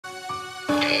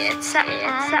It's on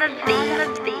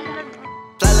the beat.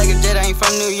 Fly like a jet, I ain't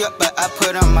from New York, but I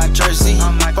put on my jersey.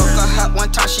 Broke her hot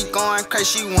one time, she going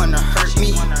crazy, she wanna hurt me.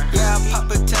 Yeah, I pop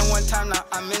a 10 one time, now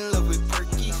I'm in love with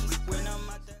Perky.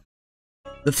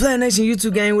 The Flat Nation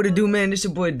YouTube gang, what it do, man? This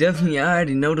your boy Duffy. I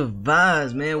already know the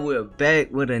vibes, man. We're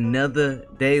back with another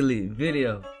daily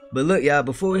video. But look, y'all,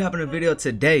 before we hop in the video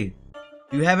today,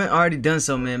 if you haven't already done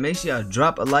so, man, make sure y'all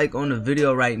drop a like on the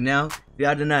video right now. If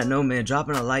y'all do not know, man,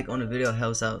 dropping a like on the video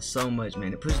helps out so much,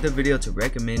 man. It pushes the video to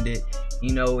recommend it.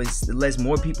 You know, it lets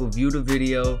more people view the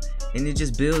video, and it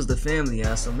just builds the family,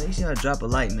 y'all. So make sure y'all drop a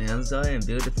like, man. Let's go ahead and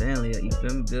build the family, you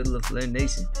feel me? Build the DuffyLaFlare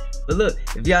Nation. But look,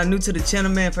 if y'all new to the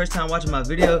channel, man, first time watching my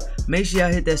video, make sure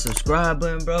y'all hit that subscribe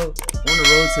button, bro. On the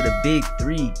road to the big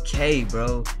 3K,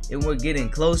 bro. And we're getting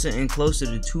closer and closer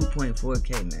to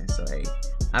 2.4K, man. So, hey,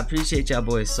 I appreciate y'all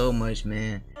boys so much,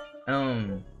 man.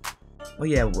 Oh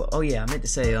yeah, I meant to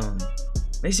say,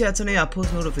 make sure y'all turn on y'all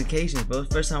post notifications, bro.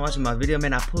 First time watching my video,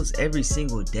 man, I post every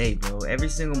single day, bro. Every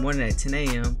single morning at 10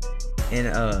 a.m.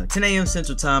 and 10 a.m.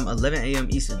 Central Time, 11 a.m.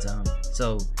 Eastern Time.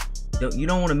 So you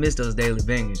don't want to miss those daily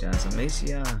bangers, y'all. So make sure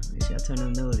y'all turn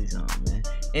them notifications on, man.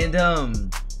 And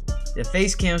the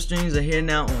face cam streams are here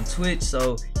now on Twitch.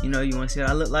 So you know, you want to see what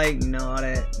I look like, you know, all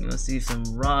that. You want to see some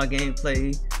raw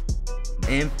gameplay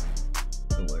and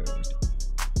the word.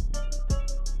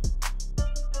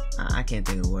 I can't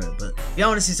think of the word, but if y'all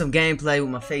want to see some gameplay with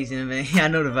my face in it, man, I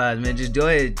know the vibes, man. Just go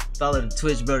ahead, follow the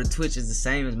Twitch, bro. The Twitch is the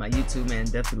same as my YouTube, man,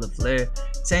 DuffyLaFlare.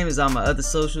 Same as all my other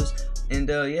socials. And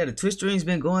yeah, the Twitch stream's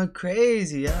been going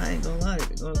crazy, y'all. I ain't gonna lie, it's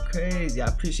been going crazy. I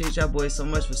appreciate y'all boys so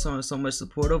much for showing so much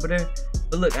support over there.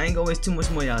 But look, I ain't gonna waste too much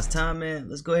more y'all's time, man.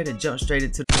 Let's go ahead and jump straight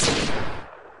into the...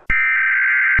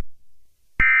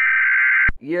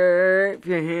 Yeah, if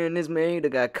you're hearing this, man, you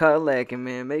got caught lacking,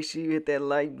 man. Make sure you hit that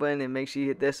like button and make sure you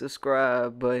hit that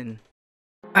subscribe button.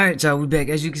 Alright, y'all, we back.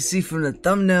 As you can see from the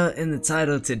thumbnail and the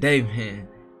title today, man,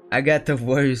 I got the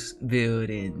worst build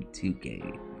in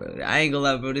 2K, bro. I ain't gonna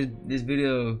lie, bro. This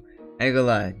video, I ain't gonna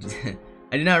lie.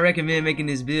 I do not recommend making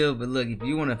this build, but look, if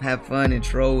you want to have fun and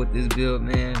troll with this build,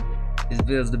 man, this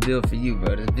build's the build for you,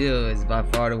 bro. This build is by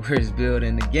far the worst build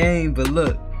in the game, but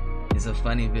look, it's a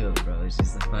funny build, bro. It's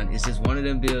just one of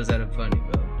them builds that are funny,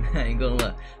 bro. I ain't gonna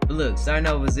lie. But look, starting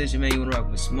out with position, man, you wanna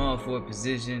rock with small forward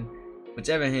position.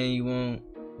 Whichever hand you want.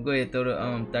 Go ahead and throw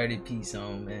the 30 piece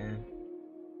on, man.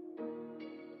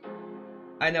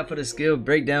 Alright, now for the skill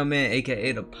breakdown, man,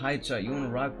 aka the pie chart, you wanna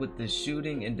rock with the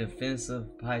shooting and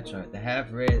defensive pie chart. The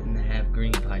half red and the half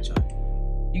green pie chart.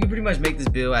 You can pretty much make this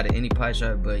build out of any pie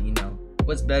chart, but you know,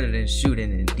 what's better than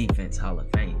shooting and defense Hall of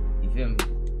Fame? You feel me?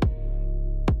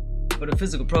 For the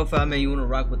physical profile, man, you want to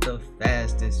rock with the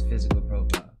fastest physical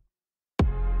profile.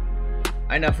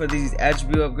 Alright, now for these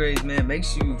attribute upgrades, man, make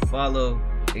sure you follow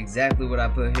exactly what I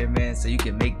put here, man, so you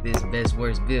can make this best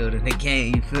worst build in the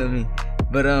game, you feel me?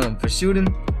 But for shooting,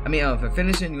 for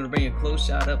finishing, you want to bring your close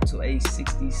shot up to a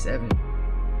 67.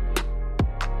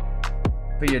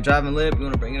 For your driving lip, you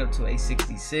want to bring it up to a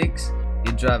 66.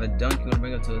 Your driving dunk, you want to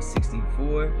bring it up to a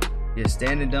 64. Your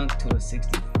standing dunk to a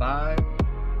 65.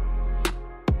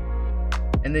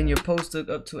 And then your post hook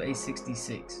up to a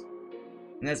 66.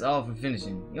 And that's all for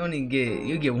finishing. You don't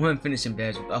even get one finishing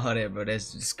badge with all that, bro.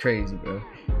 That's just crazy, bro.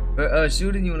 For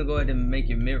shooting, you want to go ahead and make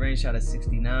your mid-range shot a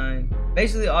 69.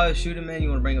 Basically, all your shooting, man, you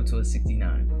want to bring up to a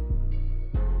 69.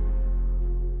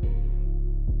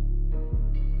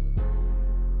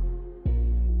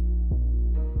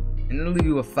 And it'll leave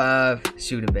you with 5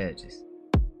 shooting badges.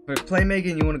 For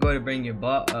playmaking, you want to go ahead and bring your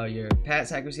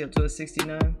pass accuracy up to a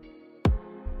 69.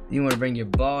 You want to bring your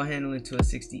ball handling to a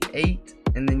 68,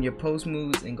 and then your post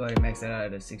moves and go ahead and max that out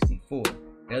at a 64.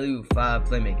 That'll leave you 5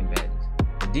 playmaking badges.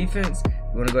 For defense,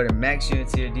 you want to go ahead and max your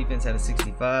interior defense at a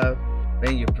 65.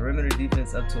 Bring your perimeter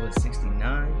defense up to a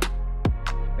 69.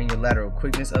 Bring your lateral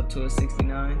quickness up to a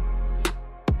 69.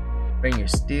 Bring your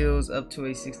steals up to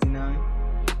a 69.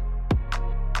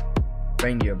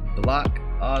 Bring your block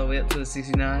all the way up to a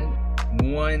 69.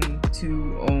 1,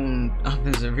 2 on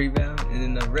offensive rebound, and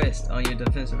then the rest on your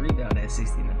defensive rebound at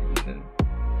 69. You feel me?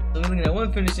 So we're looking at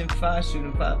 1 finishing, 5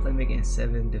 shooting, 5 playmaking, and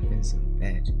 7 defensive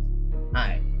badges.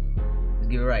 Alright, let's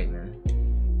get it right, man.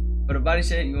 For the body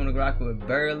shape, you want to rock with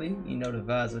Burley. You know the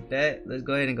vibes with that. Let's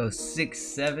go ahead and go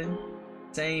 6'7".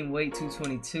 Same weight,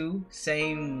 222.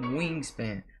 Same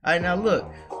wingspan. Alright, now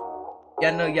look.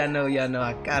 Y'all know.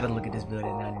 I gotta look at this build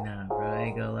at 99, bro. I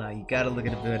ain't gonna lie. You gotta look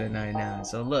at the build at 99.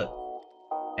 So look.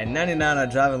 At 99, our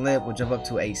driving layup will jump up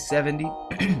to a 70.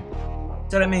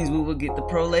 So that means we will get the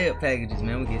pro layup packages,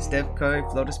 man. We get Steph Curry,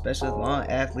 floater specialist, long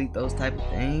athlete, those type of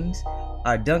things.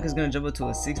 Our dunk is going to jump up to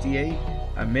a 68.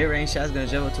 Our mid-range shot is going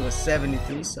to jump up to a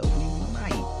 73. So we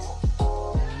might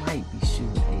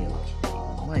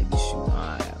might be shooting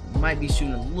alright. We might be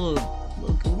shooting a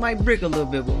little, we might brick a little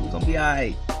bit, but we're gonna be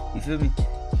alright. You feel me?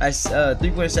 Nice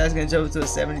 3-point shot's gonna jump to a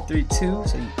 73 too.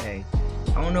 So hey,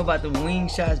 I don't know about the wing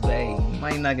shots, but hey, you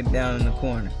might knock it down in the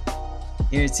corner.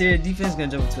 Your interior defense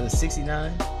gonna jump up to a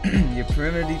 69. Your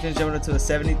perimeter defense jumping up to a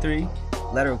 73.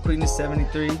 Lateral quickness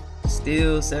 73.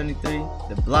 Steal 73.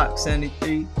 The block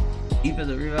 73.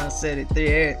 Defensive rebound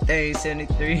 73. Everything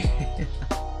 73.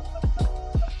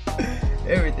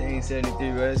 Everything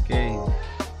 73, bro. That's crazy.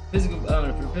 Physical,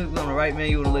 for physical on the right, man,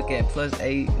 you want to look at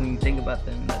 +8. When you think about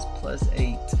them, that's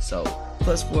 +8. So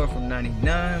 +4 from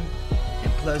 99,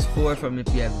 and +4 from if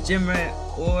you have a gym rat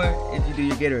or if you do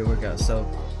your Gatorade workout. So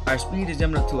our speed is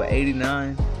jumping up to an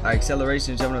 89. Our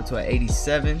acceleration is jumping up to an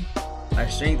 87. Our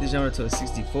strength is jumping up to a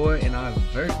 64, and our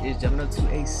vert is jumping up to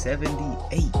a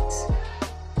 78. Oh,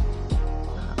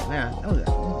 man, that was a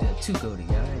 2 goatee,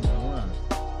 y'all. I ain't gonna lie.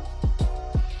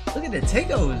 Look at the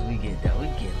takeovers we get, though. We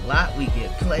get lot, we get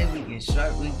play, we get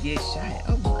sharp, we get shot.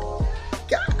 Oh my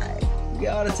god, we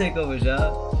get all the takeovers,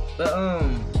 y'all. But I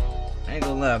ain't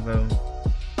gonna lie, bro.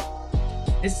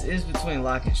 It's between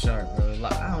lock and sharp, bro.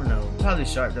 I don't know, probably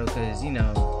sharp though, cause you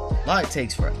know lock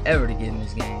takes forever to get in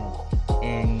this game,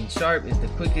 and sharp is the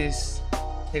quickest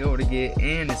takeover to get,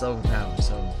 and it's overpowered.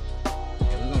 So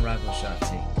yeah, we're gonna rock with sharp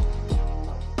take.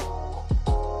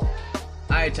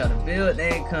 Alright, y'all, the build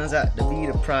name comes out to be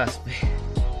the prospect.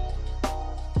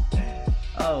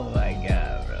 Oh my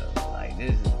god, bro. Like,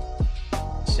 this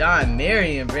is Sean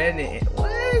Marion, Brandon.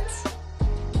 What?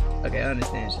 Okay, I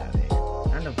understand Sean Marion.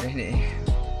 I know Brandon.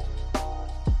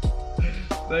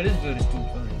 Bro, this build is too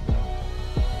funny, bro.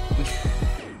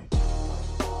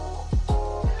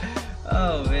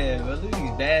 Oh man, bro, look at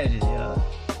these badges, y'all.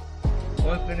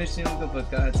 One finishing, we can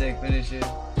put contact finishing.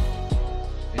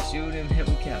 And shoot him, hit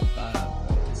him cap 5, bro.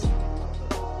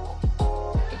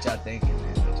 What y'all thinking,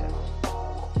 man? What y'all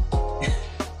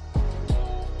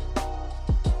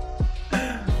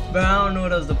Bro, I don't know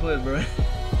what else to put, bro.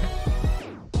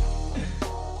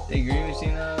 The green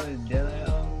machine on is dead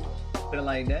out. Put it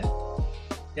like that.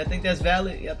 Y'all think that's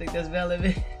valid? Y'all think that's valid,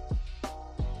 man?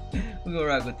 We gonna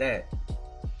rock with that.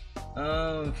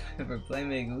 For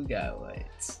playmaking, we got what?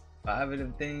 5 of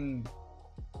them things.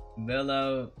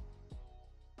 Bellow.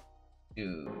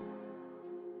 Dude.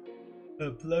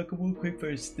 Applicable, quick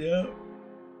first step.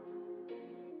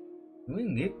 We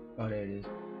can get. Oh, there it is.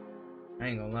 I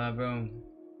ain't gonna lie, bro.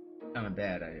 Kinda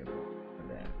bad out here, bro.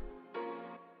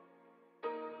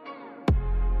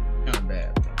 Kinda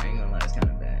bad, bro. I ain't gonna lie, it's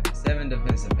kinda bad. 7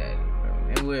 defensive badges, bro.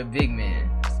 And we're a big man,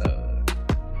 so.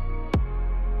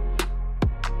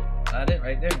 Got it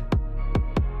right there.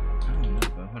 I don't know,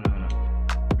 bro. Hold on.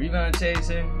 Rebound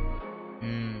chaser.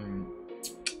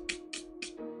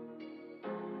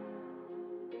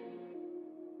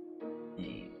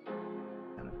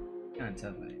 Kinda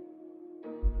tough, right?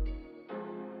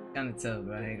 Kinda tough,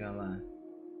 bro. I ain't gonna lie.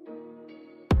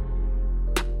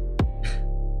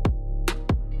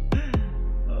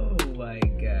 Oh my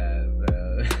god, bro.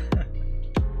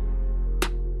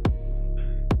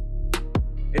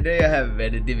 And there you have it,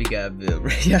 man. The Divi got build,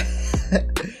 bro.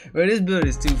 Bro, this build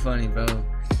is too funny, bro.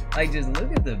 Like, just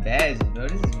look at the badges, bro.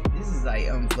 This is like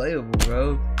unplayable,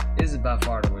 bro. This is by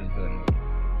far the worst build.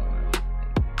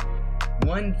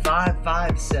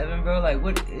 1557, bro. Like,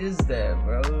 what is that,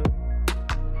 bro?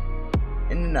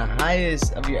 And then the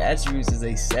highest of your attributes is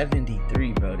a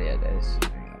 73, bro. Yeah, that's.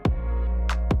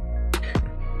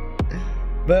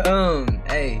 But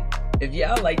hey, if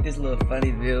y'all like this little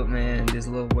funny build, man, this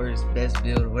little worst, best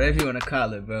build, or whatever you want to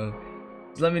call it, bro,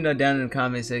 just let me know down in the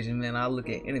comment section, man. I'll look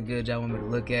at any build y'all want me to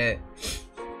look at.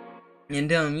 And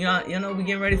you know, we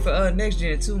getting ready for next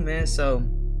gen too, man. So.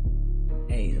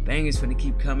 Hey, the bangers finna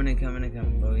keep coming and coming and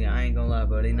coming, bro. Yeah, I ain't gonna lie,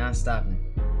 bro. They not stopping.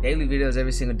 Daily videos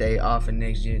every single day, all for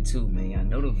next gen too, man. Y'all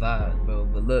know the vibes, bro.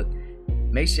 But look,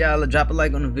 make sure y'all drop a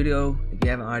like on the video if you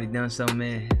haven't already done so,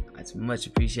 man. That's much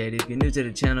appreciated. If you're new to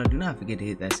the channel, do not forget to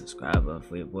hit that subscribe button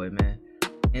for your boy, man.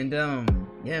 And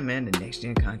yeah, man, the next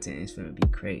gen content is finna be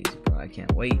crazy, bro. I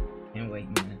can't wait. Can't wait,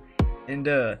 man. And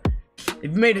if you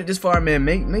made it this far, man,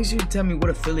 make sure you tell me what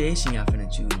affiliation y'all finna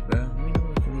choose, bro. Let me know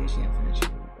what affiliation y'all finna choose.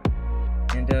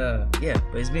 And yeah,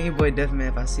 but it's been your boy Duffy, man.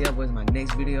 If I see y'all boys in my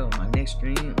next video or my next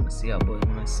stream, I'm gonna see y'all boys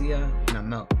when I see y'all, and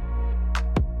I'm out.